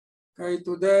Okay,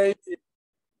 today,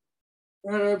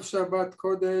 Erev Shabbat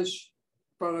Kodesh,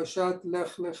 Parashat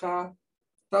Lech Lecha,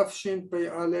 Tafshin Pei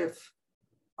Aleph.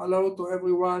 Hello to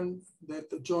everyone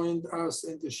that joined us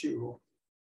in the shiur.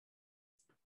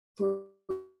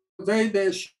 Today, the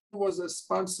shiur was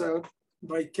sponsored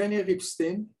by Kenny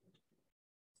Ripstein.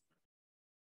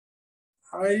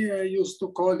 I used to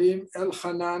call him El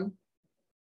Hanan.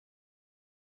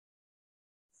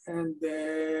 And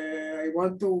I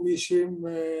want to wish him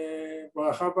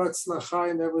bracha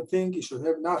v'atzlacha and everything. He should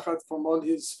have nachat from all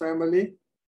his family.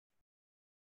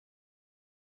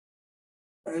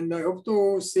 And I hope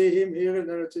to see him here in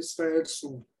Eretz Israel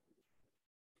soon.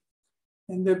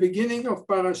 In the beginning of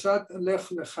Parashat Lech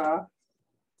Lecha,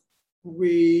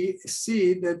 we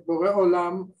see that Borei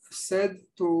Olam said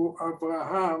to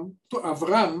Avram,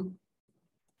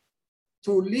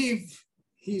 to leave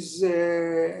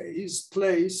his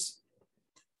place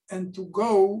and to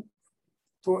go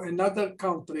to another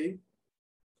country,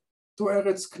 to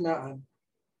Eretz Canaan.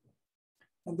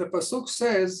 And the pasuk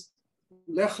says,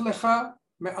 Lech lecha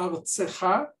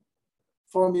me'artzecha,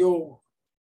 from your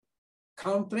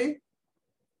country,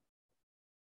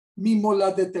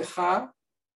 mimoladetecha,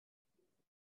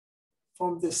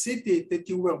 from the city that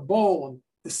you were born,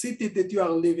 the city that you are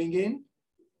living in,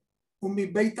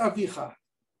 umibeit avicha,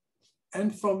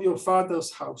 and from your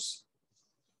father's house.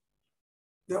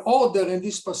 The order in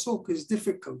this pasuk is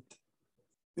difficult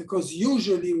because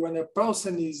usually when a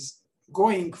person is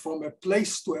going from a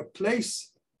place to a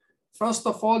place, first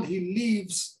of all, he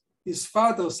leaves his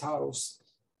father's house.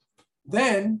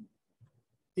 Then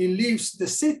he leaves the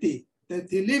city that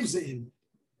he lives in,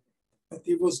 that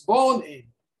he was born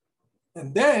in.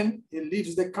 And then he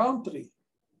leaves the country.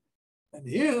 And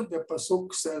here the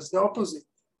pasuk says the opposite.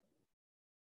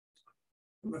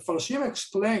 Mefarshim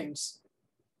explains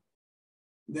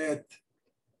that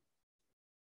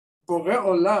Borei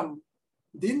Olam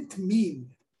didn't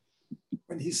mean,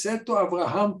 when he said to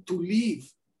Abraham to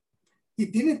leave, he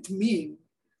didn't mean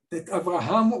that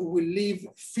Abraham will leave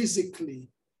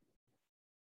physically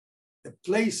the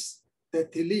place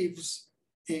that he lives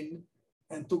in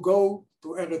and to go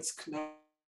to Eretz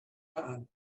Canaan.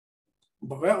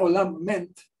 Borei Olam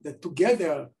meant that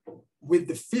together with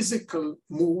the physical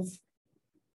move,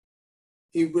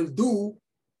 he will do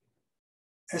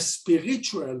a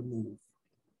spiritual move,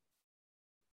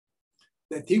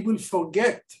 that he will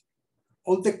forget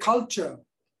all the culture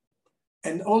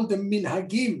and all the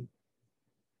minhagim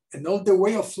and all the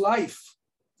way of life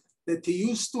that he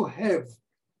used to have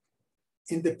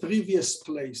in the previous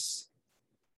place.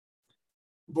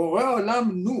 Borei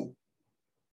Olam knew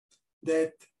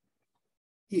that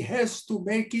he has to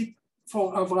make it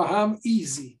for Abraham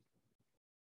easy.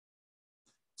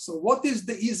 So what is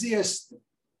the easiest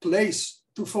place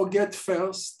to forget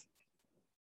first?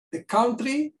 The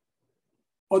country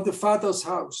or the father's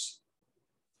house?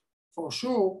 For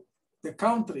sure, the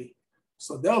country.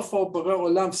 So therefore, Borei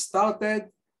Olam started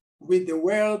with the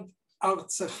word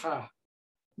artzecha.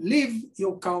 Leave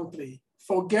your country.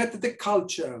 Forget the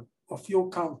culture of your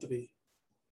country.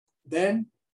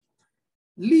 Then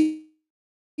leave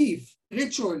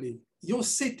ritually your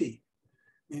city.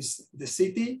 Means the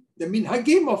city, the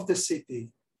minhagim of the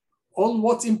city, all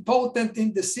what's important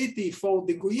in the city for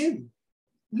the goyim,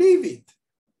 leave it.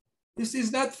 This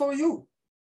is not for you.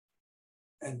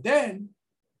 And then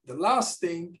the last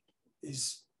thing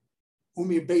is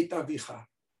umibeit avicha.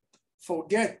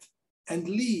 Forget and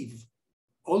leave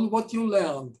all what you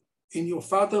learned in your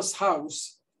father's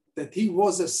house, that he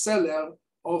was a seller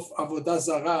of avodah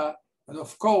zarah, and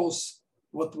of course,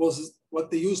 what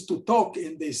they used to talk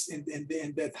in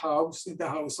that house, in the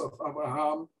house of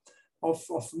Abraham, of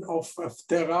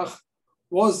Terach,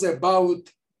 was about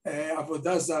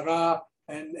avodah zarah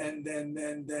and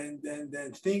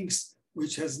things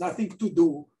which has nothing to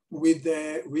do with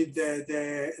the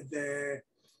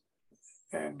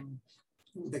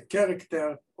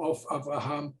character of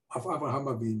Abraham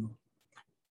Avinu.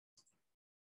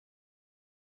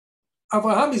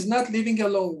 Abraham is not living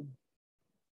alone.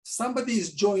 Somebody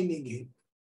is joining him.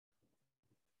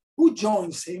 Who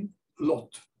joins him?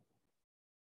 Lot.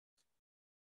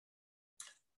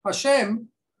 Hashem,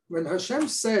 when Hashem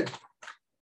said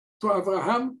to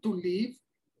Abraham to leave,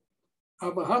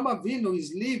 Abraham Avinu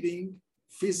is leaving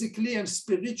physically and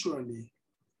spiritually.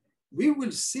 We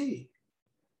will see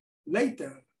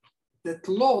later that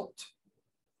Lot,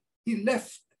 he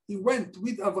left, he went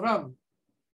with Abraham.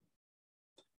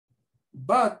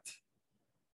 But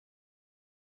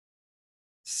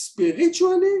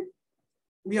spiritually,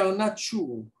 we are not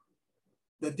sure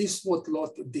that this is what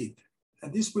Lot did.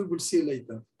 And this we will see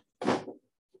later.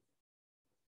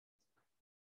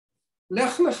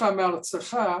 Lech Lecha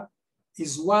Me'artzecha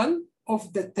is one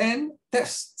of the 10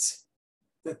 tests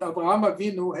that Abraham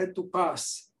Avinu had to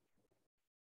pass.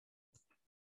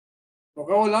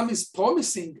 Borei Olam is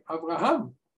promising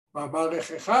Abraham,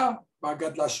 Va'avarechecha,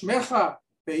 Va'gadla Shmecha,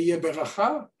 Ve'yeh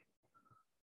beracha.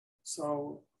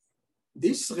 So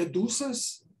this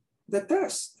reduces the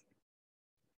test.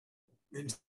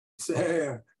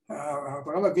 Abraham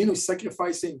Avinu is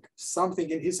sacrificing something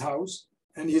in his house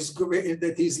and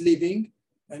that he's living,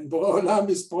 and Borei Olam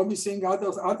is promising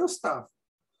other stuff.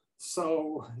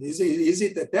 So is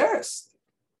it a test?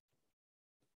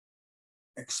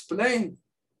 Explained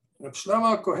Reb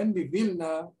Shlomo Kohen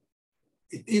Vilna,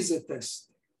 it is a test.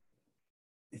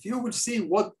 If you will see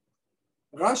what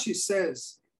Rashi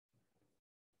says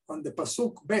on the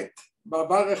Pasuk Bet,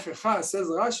 Ba'avarechecha, says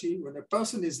Rashi, when a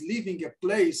person is leaving a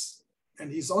place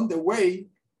and he's on the way,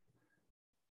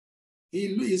 he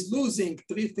is losing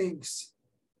 3 things.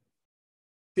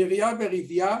 Pirya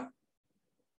verivya,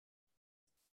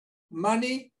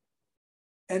 money,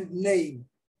 and name.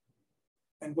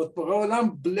 And what Borei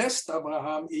Olam blessed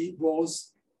Abraham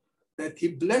was that he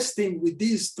blessed him with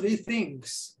these 3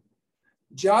 things,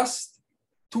 just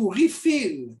to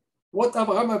refill what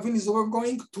Abraham Avinu is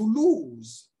going to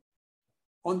lose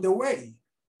on the way.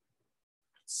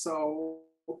 So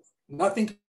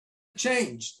nothing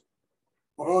changed.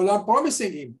 Borei Olam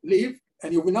promising him, leave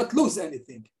and you will not lose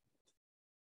anything.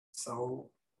 So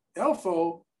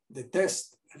therefore, the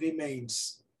test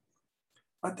remains.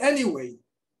 But anyway,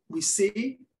 we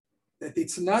see that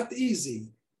it's not easy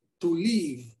to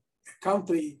leave a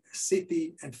country, a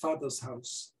city, and father's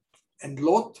house. And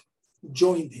Lot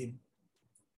joined him.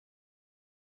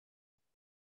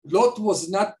 Lot was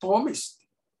not promised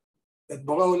that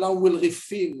Borei Olam will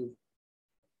refill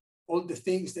all the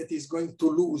things that he's going to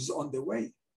lose on the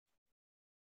way.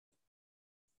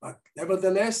 But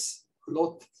nevertheless,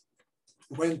 Lot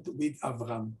went with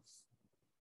Avram.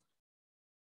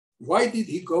 Why did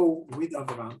he go with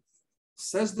Avram?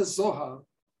 Says the Zohar,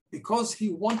 because he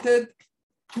wanted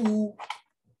to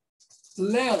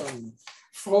learn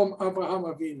from Abraham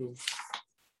Avinu.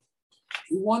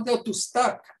 He wanted to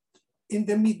stuck in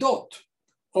the midot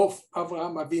of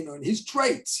Abraham Avinu and his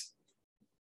traits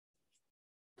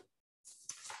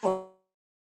in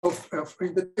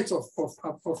the traits of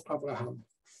Abraham.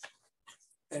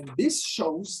 And this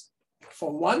shows,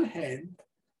 from one hand,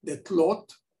 that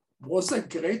Lot was a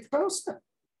great person.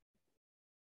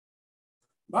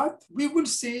 But we will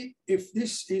see if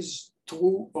this is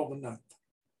true or not.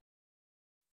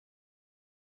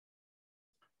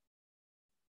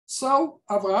 So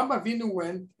Avraham Avinu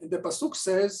went, and the pasuk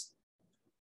says,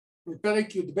 in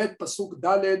Perek Yudbet, pasuk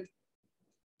Daled,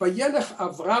 Vayelech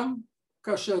Avram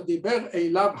kasher diber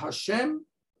eilav Hashem,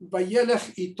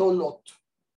 Vayelech ito Lot.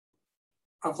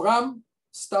 Avram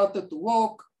started to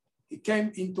walk. He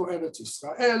came into Eretz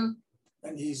Israel,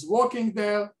 and he's walking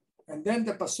there. And then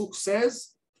the pasuk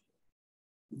says,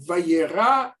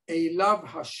 Vayera eilav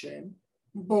Hashem,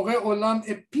 Borei Olam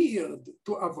appeared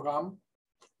to Avram,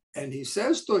 and he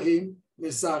says to him,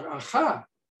 Mezaracha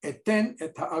eten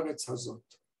et haaretz hazot.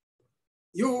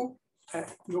 Your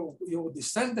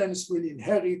descendants will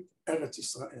inherit Eretz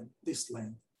Israel, this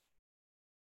land.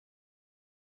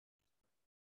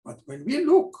 But when we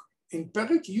look in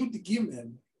Perek Yud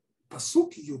Gimel,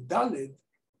 Pasuk Yud Daled,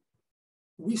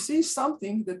 we see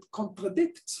something that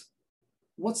contradicts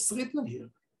what's written here.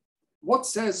 What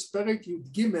says Perek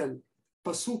Yud Gimel,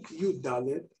 Pasuk Yud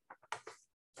Daled?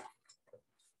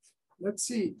 Let's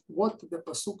see what the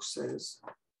pasuk says.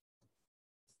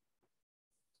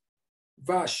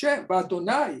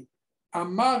 V'Adonai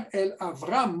amar el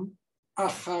Avram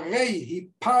acharei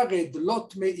hipared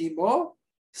lot me'imo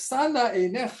sana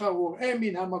einecha ur'e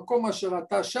min hamakom asher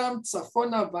ata sham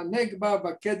tzafona v'negba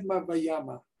v'kedma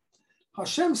v'yama.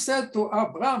 Hashem said to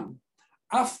Avram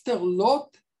after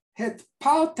Lot had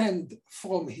parted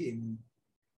from him,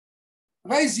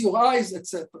 raise your eyes,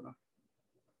 etc.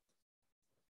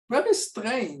 Very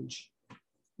strange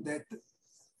that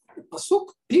the pasuk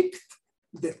picked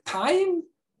the time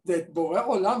that Borei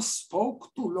Olam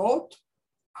spoke to Lot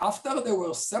after they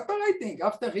were separating,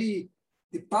 after he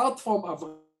departed from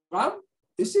Avram.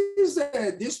 This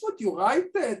is what you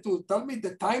write to tell me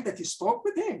the time that he spoke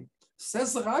with him.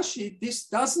 Says Rashi, this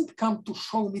doesn't come to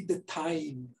show me the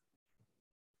time.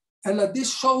 And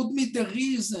this showed me the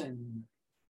reason.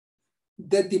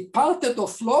 The departed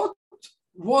of Lot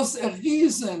was a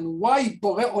reason why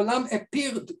Borei Olam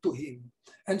appeared to him.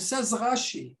 And says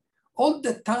Rashi, all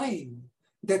the time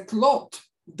that Lot,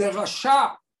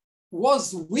 Derasha,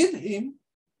 was with him,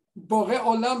 Borei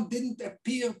Olam didn't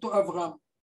appear to Avram.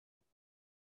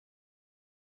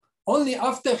 only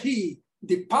after he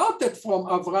departed from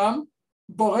Avram,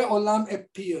 Borei Olam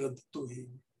appeared to him.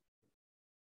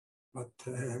 But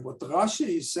what Rashi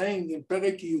is saying in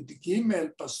Perek Yud Gimel,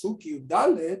 Pasuk Yud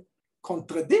Dalet,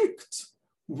 contradicts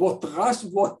what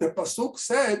the Pasuk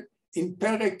said in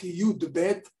Perek Yud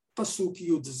Bet, Pasuk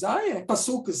Yud Zayin,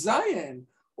 Pasuk Zayin.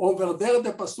 Over there,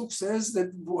 the Pasuk says that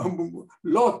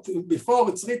Lot, before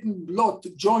it's written, Lot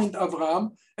joined Avram,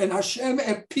 and Hashem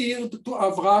appeared to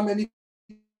Avram, and he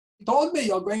told me,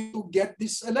 you're going to get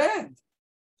this land.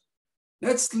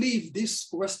 Let's leave this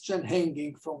question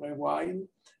hanging for a while,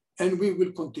 and we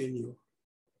will continue.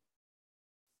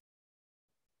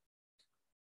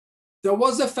 There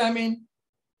was a famine,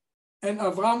 and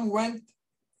Avram went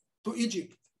to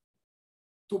Egypt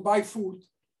to buy food.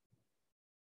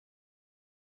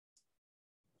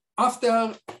 After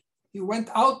he went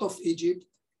out of Egypt,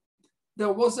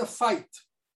 there was a fight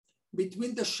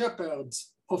between the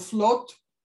shepherds of Lot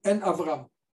and Avram.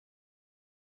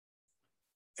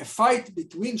 A fight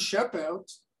between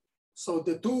shepherds, so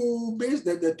the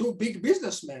two big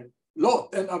businessmen,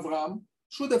 Lot and Avram,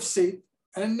 should have sit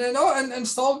and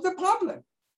solved the problem.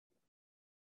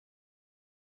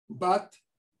 But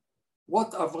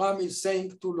what Avram is saying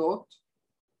to Lot,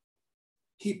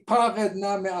 Hipared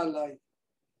na me'alai,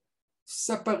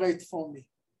 separate from me,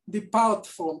 depart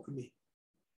from me.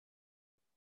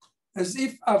 As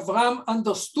if Avram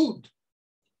understood,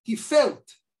 he felt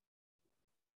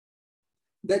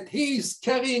that he is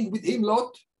carrying with him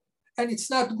Lot, and it's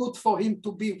not good for him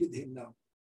to be with him now.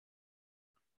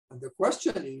 And the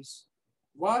question is,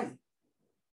 why?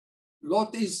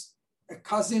 Lot is a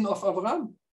cousin of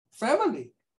Avram,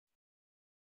 family.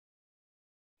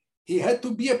 He had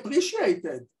to be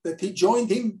appreciated that he joined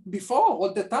him before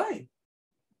all the time.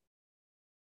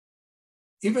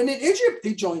 Even in Egypt,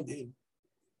 he joined him.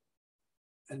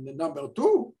 And the number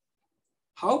two,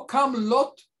 how come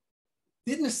Lot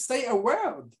didn't say a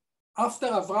word after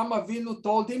Avram Avinu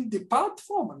told him, depart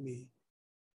from me?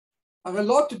 And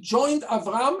Lot joined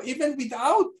Avram even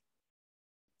without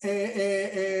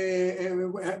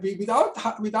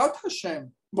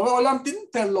Hashem. Borei Olam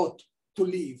didn't tell Lot to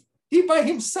leave. He by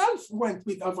himself went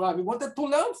with Avram. He wanted to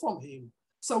learn from him.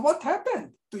 So what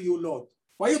happened to you, Lot?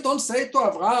 Why you don't say to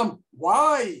Avram,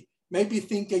 why? Maybe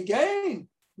think again.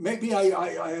 Maybe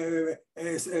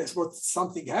what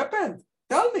something happened.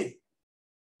 Tell me.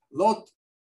 Lot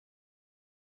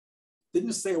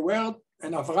didn't say a word,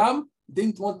 and Avram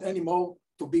didn't want anymore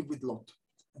to be with Lot.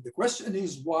 And the question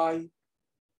is why?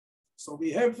 So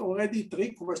we have already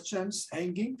 3 questions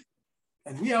hanging,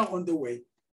 and we are on the way.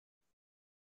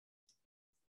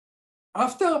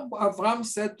 After Avram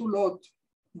said to Lot,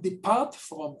 depart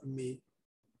from me,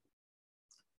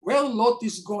 where Lot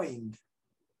is going?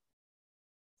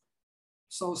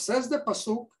 So says the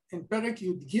Pasuk in Perek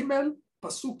Yud Gimel,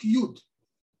 Pasuk Yud.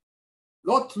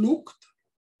 Lot looked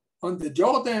on the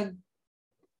Jordan,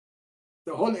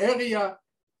 the whole area,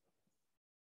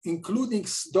 including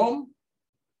Sodom,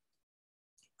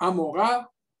 Amorah,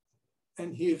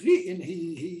 and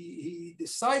he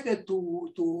decided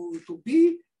to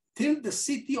be till the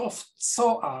city of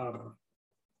Tzoar.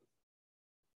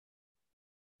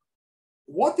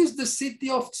 What is the city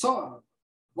of Tzoar?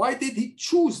 Why did he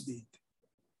choose it?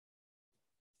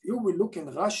 You will look in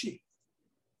Rashi,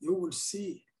 you will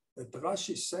see that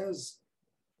Rashi says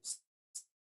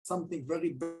something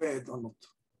very bad on it.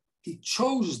 He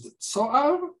chose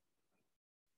Tzoar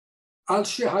על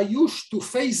שהיו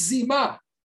שטופי זימה,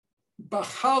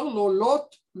 בחר לו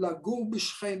לוט לגור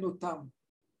בשכנותם.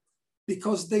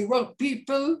 Because they were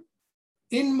people,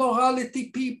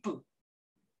 immorality people.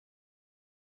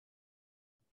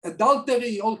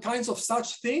 Adultery, all kinds of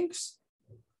such things.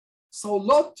 So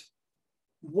Lot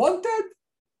wanted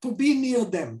to be near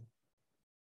them.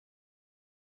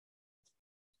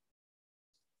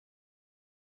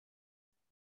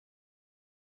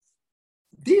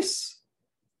 This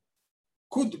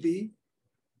could be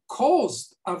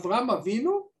caused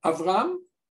Avram,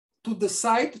 to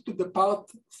decide to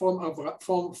depart from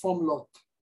Lot.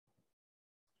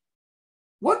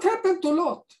 What happened to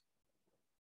Lot?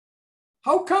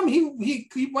 How come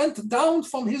he went down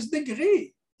from his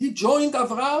degree? He joined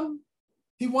Avram.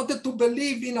 He wanted to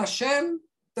believe in Hashem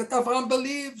that Avram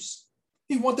believes.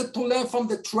 He wanted to learn from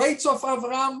the traits of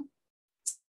Avram,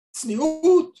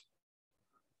 tzniut,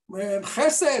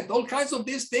 chesed, all kinds of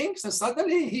these things. And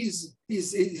suddenly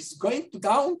he's going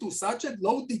down to such a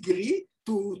low degree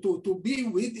to be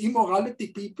with immorality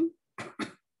people.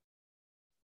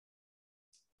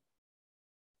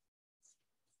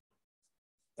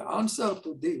 The answer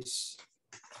to this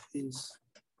is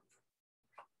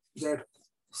that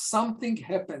something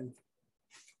happened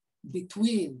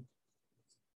between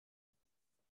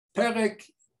Perek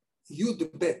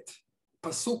Yud Bet,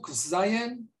 Pasuk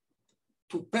Zayin,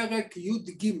 to Perek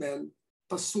Yud Gimel,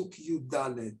 Pasuk Yud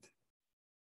Daled.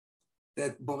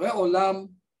 That Borei Olam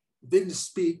didn't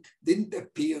speak, didn't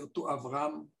appear to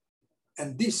Avram,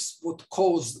 and this what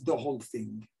caused the whole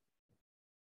thing.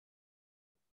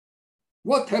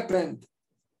 What happened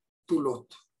to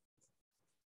Lot?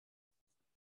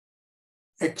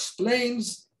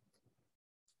 Explains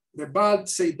the Baal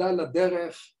Tzeidah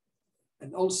Laderech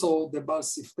and also the Baal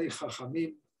Siftei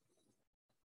Chachamim.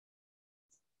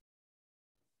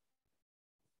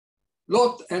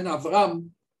 Lot and Avram,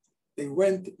 they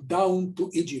went down to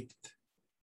Egypt.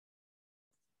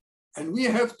 And we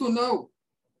have to know,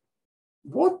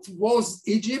 what was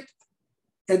Egypt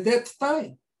at that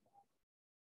time?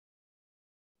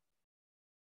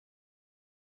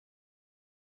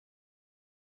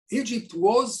 Egypt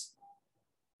was,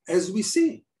 as we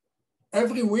see,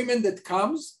 every woman that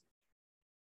comes,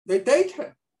 they take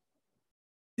her.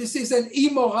 This is an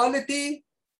immorality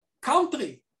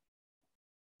country.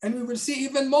 And we will see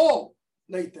even more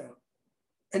later,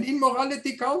 an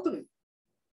immorality country.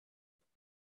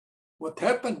 What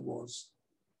happened was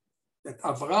that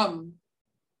Avram,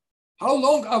 how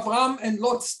long Avram and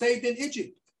Lot stayed in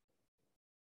Egypt?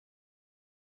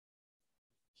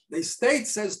 They stayed,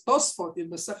 says Tosfot in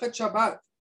Masechet Shabbat,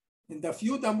 in the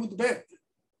Yud Amud Bet,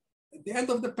 at the end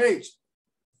of the page.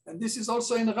 And this is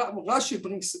also in Rashi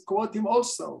brings quote him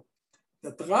also,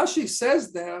 that Rashi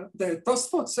says there, the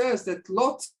Tosfot says that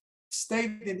Lot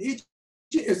stayed in Egypt,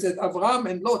 is that Avram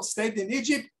and Lot stayed in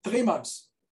Egypt 3 months.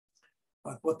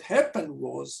 But what happened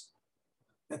was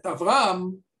that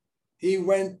Avram, he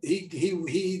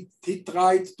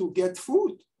tried to get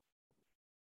food.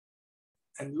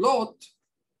 And Lot,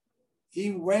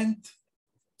 he went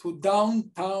to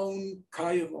downtown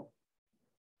Cairo.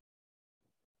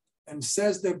 And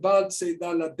says the Baal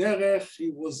Tzeidah Laderech, he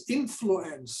was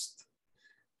influenced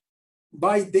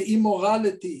by the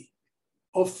immorality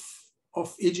of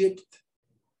Egypt.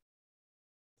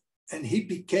 And he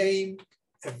became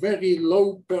a very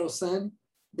low person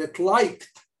that liked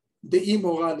the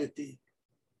immorality.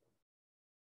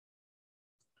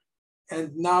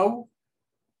 And now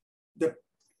the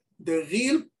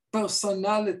real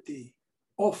personality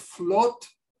of Lot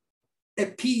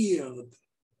appeared,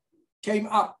 came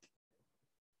up.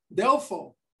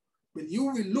 Therefore, when you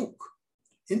will look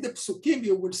in the Psukim,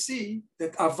 you will see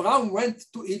that Avram went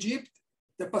to Egypt.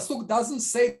 The Pasuk doesn't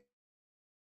say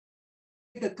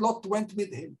that Lot went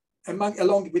with him,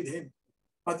 along with him.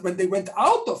 But when they went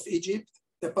out of Egypt,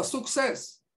 the Pasuk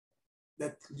says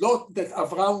that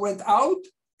Avram went out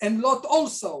and Lot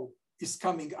also is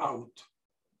coming out.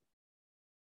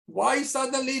 Why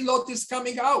suddenly Lot is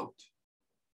coming out?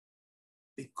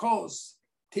 Because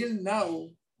till now,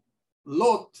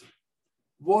 Lot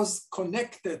was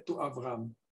connected to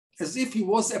Avram, as if he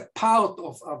was a part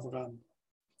of Avram.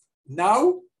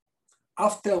 Now,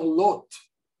 after Lot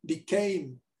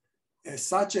became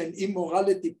such an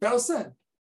immorality person,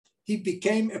 he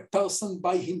became a person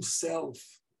by himself.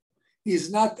 He is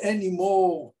not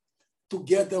anymore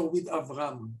together with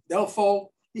Avram. Therefore,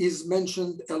 he is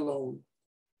mentioned alone.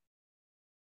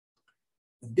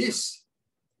 This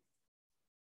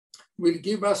will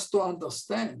give us to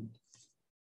understand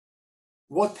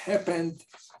what happened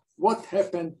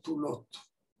to Lot.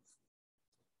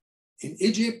 In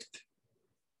Egypt,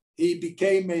 he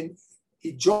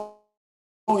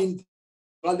joined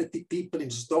immorality people in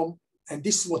Sodom, and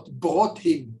this is what brought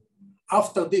him.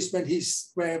 After this, when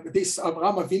this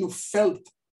Avraham Avinu felt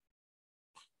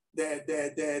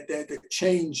the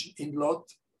change in Lot,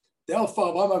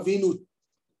 therefore Avraham Avinu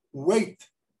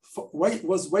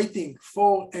was waiting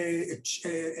for a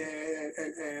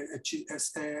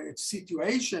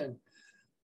situation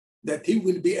that he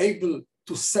will be able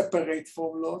to separate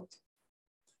from Lot.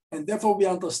 And therefore we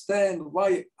understand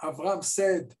why Avram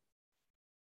said,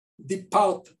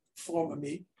 "Depart from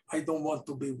me, I don't want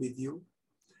to be with you."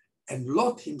 And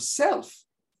Lot himself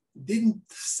didn't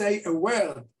say a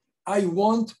word, "I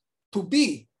want to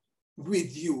be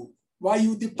with you. Why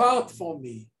you depart from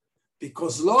me?"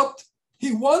 Because Lot,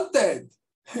 he wanted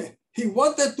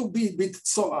to be with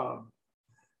Tzoar.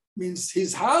 Means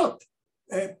his heart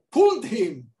pulled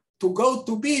him to go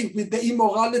to be with the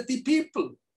immorality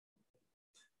people.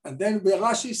 And then where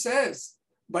Rashi says,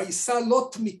 "Vayisa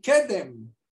Lot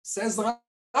mikedem," says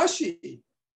Rashi,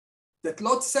 that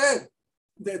Lot said,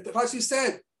 that Rashi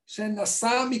said,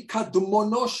 "Shenasa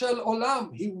mikadmono shel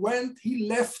olam." He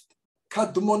left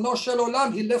kadmono shel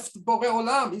olam, he left Borei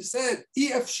Olam. He said,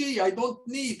 EFC, I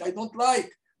don't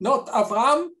like, not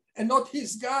Avram and not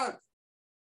his God.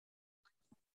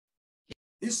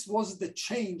 This was the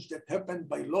change that happened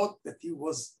by Lot, that he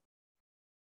was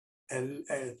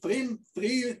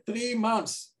 3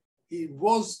 months. He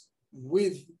was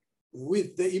with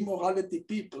the immorality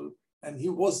people, and he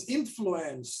was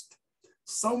influenced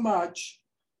so much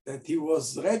that he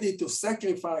was ready to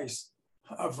sacrifice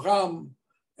Avram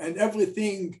and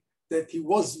everything that he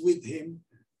was with him,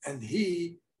 and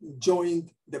he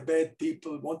joined the bad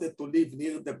people, wanted to live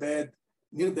near the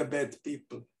bad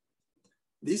people.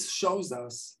 This shows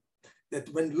us that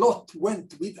when Lot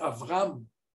went with Avram,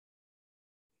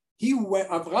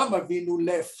 Avram Avinu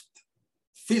left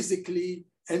physically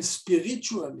and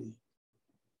spiritually.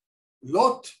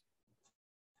 Lot,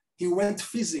 he went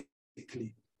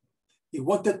physically. He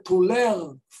wanted to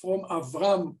learn from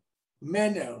Avram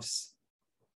manners,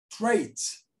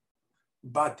 traits,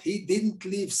 but he didn't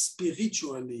live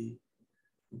spiritually.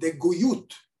 The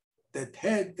guyut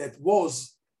that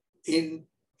was in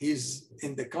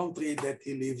the country that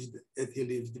he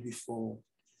lived before.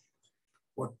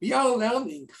 What we are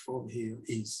learning from here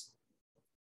is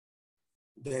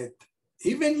that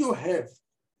even you have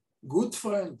good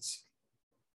friends,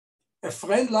 a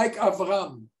friend like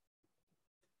Avram,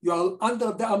 you are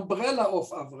under the umbrella of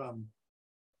Avram.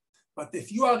 But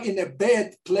if you are in a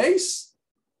bad place,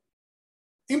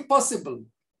 impossible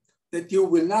that you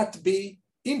will not be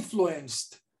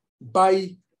influenced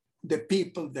by the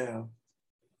people there.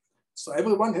 So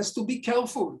everyone has to be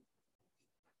careful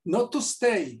not to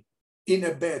stay in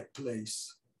a bad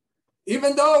place.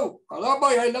 Even though,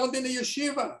 Rabbi, I learned in a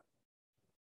yeshiva,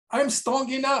 I'm strong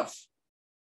enough.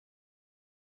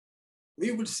 We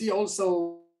will see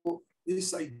also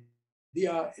this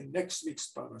idea in next week's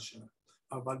parasha.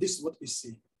 But this is what we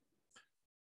see.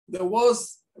 I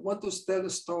want to tell a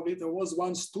story. There was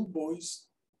once 2 boys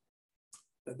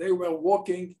that they were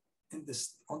walking on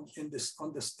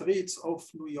the streets of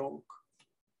New York,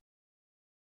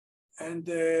 and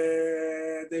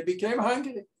they became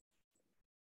hungry.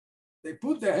 They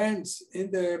put their hands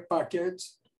in the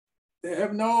pockets. They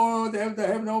have no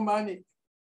money.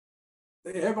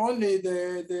 They have only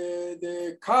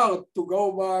the card to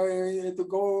go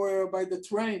by the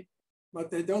train, but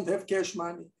they don't have cash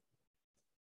money.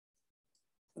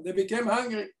 And they became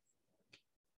hungry.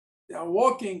 They are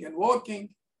walking and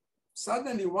walking.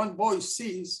 Suddenly one boy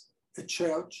sees a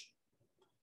church,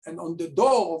 and on the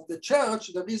door of the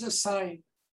church there is a sign.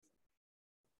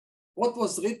 What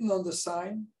was written on the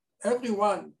sign?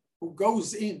 Everyone who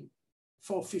goes in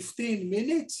for 15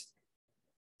 minutes,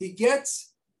 he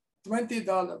gets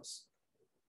 $20.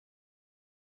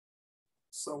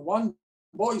 So one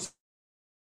boy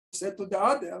said to the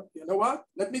other, you know what?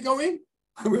 Let me go in.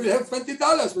 We will have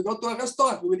 $20. We go to a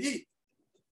restaurant, we will eat.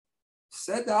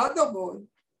 Said the other boy,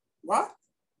 what?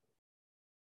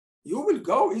 You will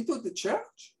go into the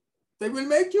church? They will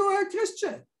make you a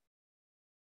Christian.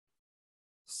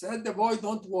 Said the boy,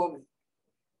 don't worry.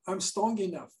 I'm strong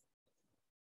enough.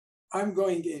 I'm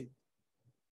going in.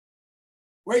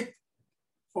 Wait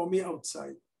for me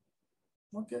outside.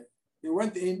 Okay. He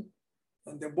went in,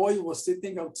 and the boy was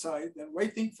sitting outside and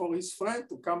waiting for his friend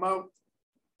to come out.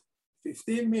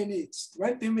 15 minutes,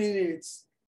 20 minutes,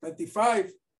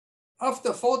 25.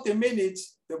 After 40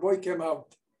 minutes, the boy came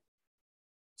out.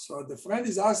 So the friend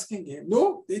is asking him,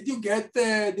 no, did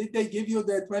they give you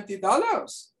the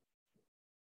 $20?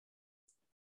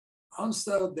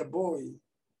 Answered the boy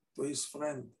to his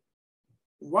friend,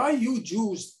 why you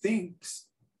Jews think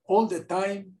all the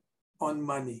time on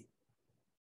money?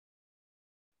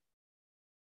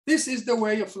 This is the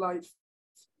way of life.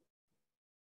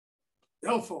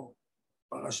 Therefore,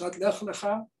 Parashat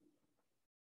Lecha,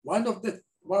 one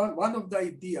of the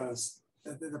ideas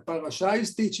that the parasha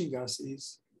is teaching us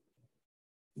is,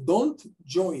 don't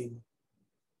join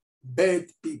bad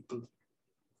people.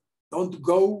 Don't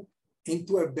go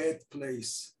into a bad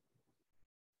place,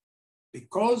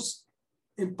 because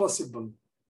impossible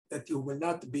that you will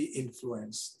not be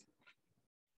influenced.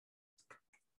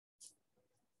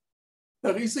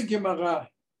 There is a Gemara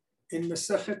in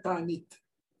Masechet Ta'anit.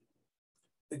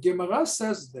 The Gemara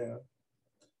says there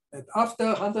that after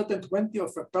 120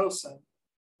 of a person,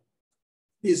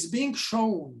 he is being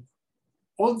shown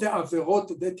all the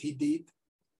averot that he did,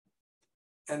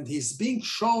 and he's being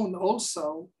shown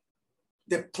also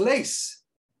the place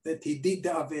that he did the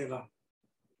avera.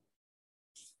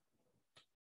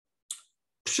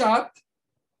 Pshat,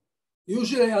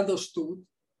 usually understood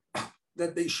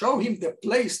that they show him the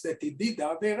place that he did the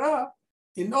avera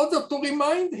in order to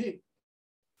remind him.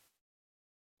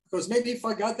 Because maybe he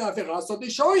forgot the avera, so they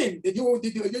show him. Did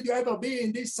you ever be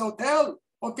in this hotel?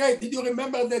 Okay, did you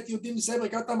remember that you didn't say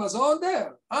Birkat Hamazon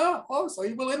there? Oh, so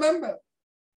he will remember.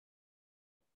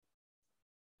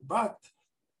 But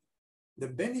the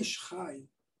Ben Ish Chai,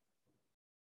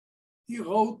 he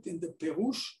wrote in the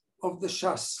Perush of the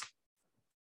Shas.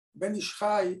 Ben Ish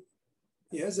Chai,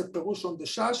 he has a Perush on the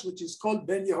Shas, which is called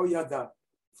Ben Yehoyada,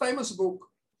 famous book.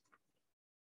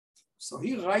 So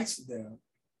he writes there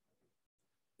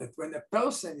that when a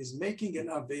person is making an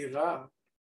Aveira,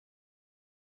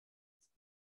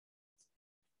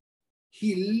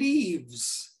 he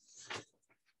leaves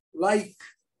like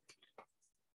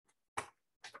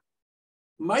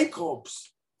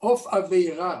microbes of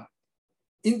Aveira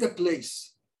in the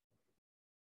place.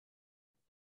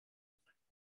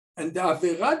 And the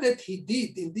Aveira that he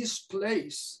did in this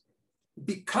place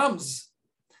becomes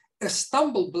a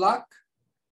stumble block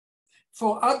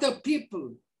for other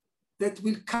people that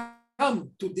will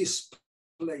come to this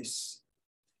place.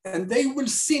 And they will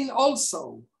sin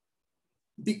also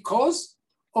because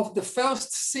of the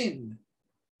first sin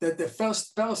that the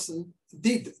first person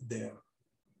did there.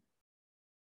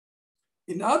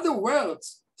 In other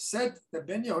words, said the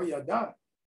Ben Yehoyada,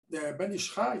 the Ben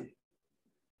Ish Chai,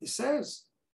 he says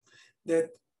that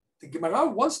the Gemara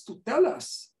wants to tell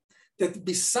us that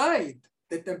beside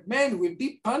that a man will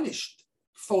be punished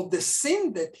for the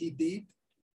sin that he did,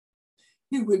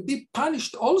 he will be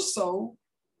punished also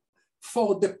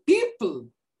for the people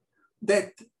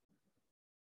that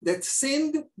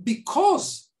sinned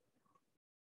because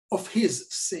of his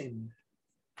sin,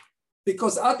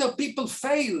 because other people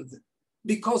failed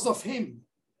because of him.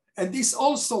 And this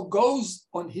also goes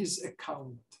on his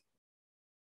account.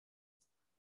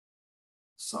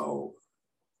 So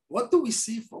what do we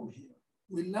see from here?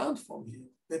 We learn from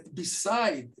here that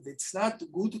beside it's not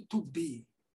good to be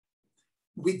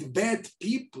with bad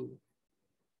people,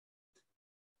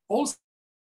 also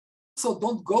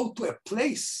don't go to a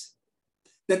place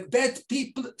that bad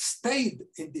people stayed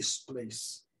in this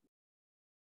place,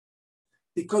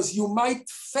 because you might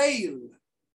fail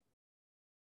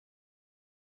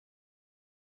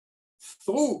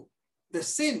through the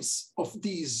sins of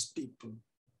these people.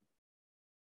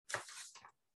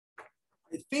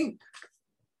 I think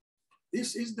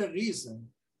this is the reason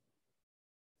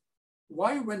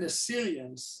why when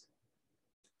Assyrians,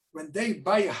 when they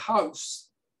buy a house,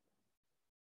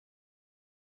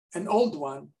 an old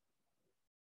one,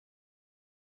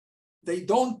 they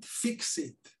don't fix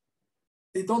it.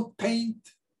 They don't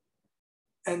paint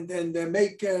and then they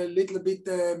make a little bit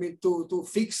to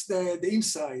fix the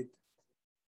inside,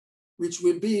 which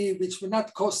will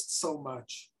not cost so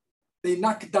much. They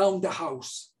knock down the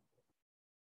house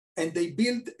and they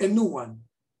build a new one.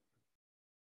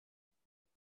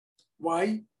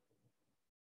 Why?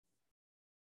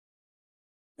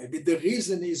 Maybe the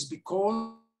reason is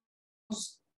because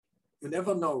you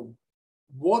never know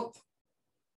what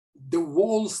the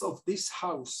walls of this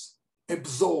house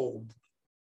absorb,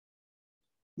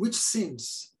 which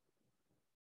sins.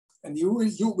 And you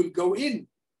will go in.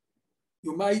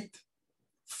 You might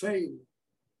fail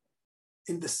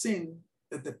in the sin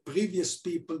that the previous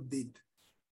people did.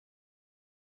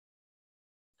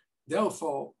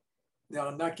 Therefore, they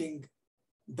are knocking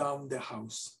down the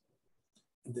house.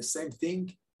 And the same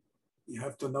thing, you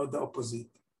have to know the opposite.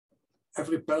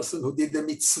 Every person who did the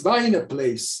mitzvah in a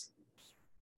place,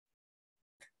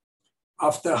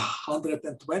 after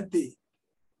 120,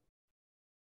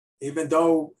 even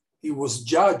though he was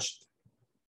judged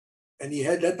and he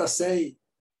had, let us say,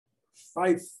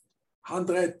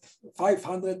 500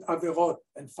 averot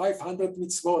and 500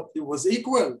 mitzvot, he was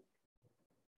equal.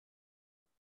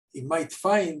 He might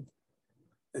find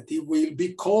that he will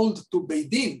be called to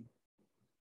Beidin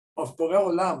of Borei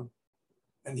Olam,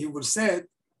 and he will say,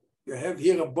 you have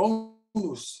here a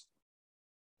bonus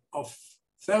of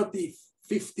 30,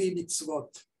 50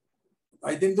 mitzvot.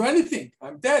 I didn't do anything,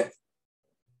 I'm dead.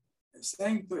 I'm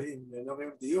saying to him,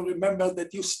 do you remember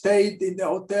that you stayed in the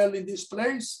hotel in this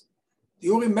place? Do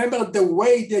you remember the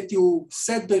way that you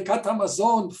said Birkat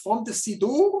Hamazon from the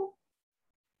Sidur?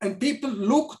 And people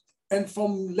looked and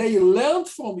they learned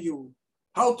from you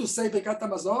how to say Birkat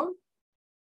Hamazon,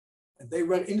 and they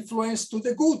were influenced to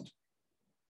the good.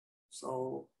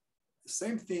 So the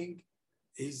same thing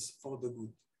is for the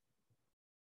good.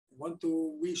 I want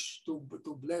to wish to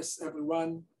bless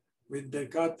everyone with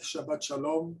Birkat Shabbat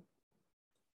Shalom,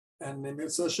 and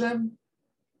Mirza Hashem,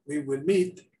 we will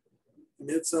meet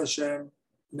Mirza Hashem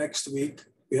next week.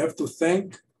 We have to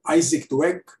thank Isaac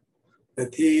Dweck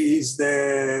that he is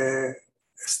the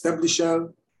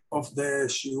establisher of the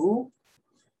shiur,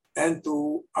 and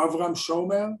to Avram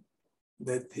Shomer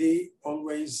that he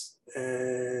always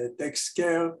takes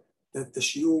care that the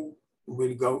shiur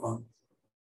will go on.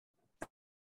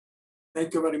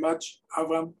 Thank you very much,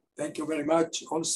 Avram. Thank you very much also.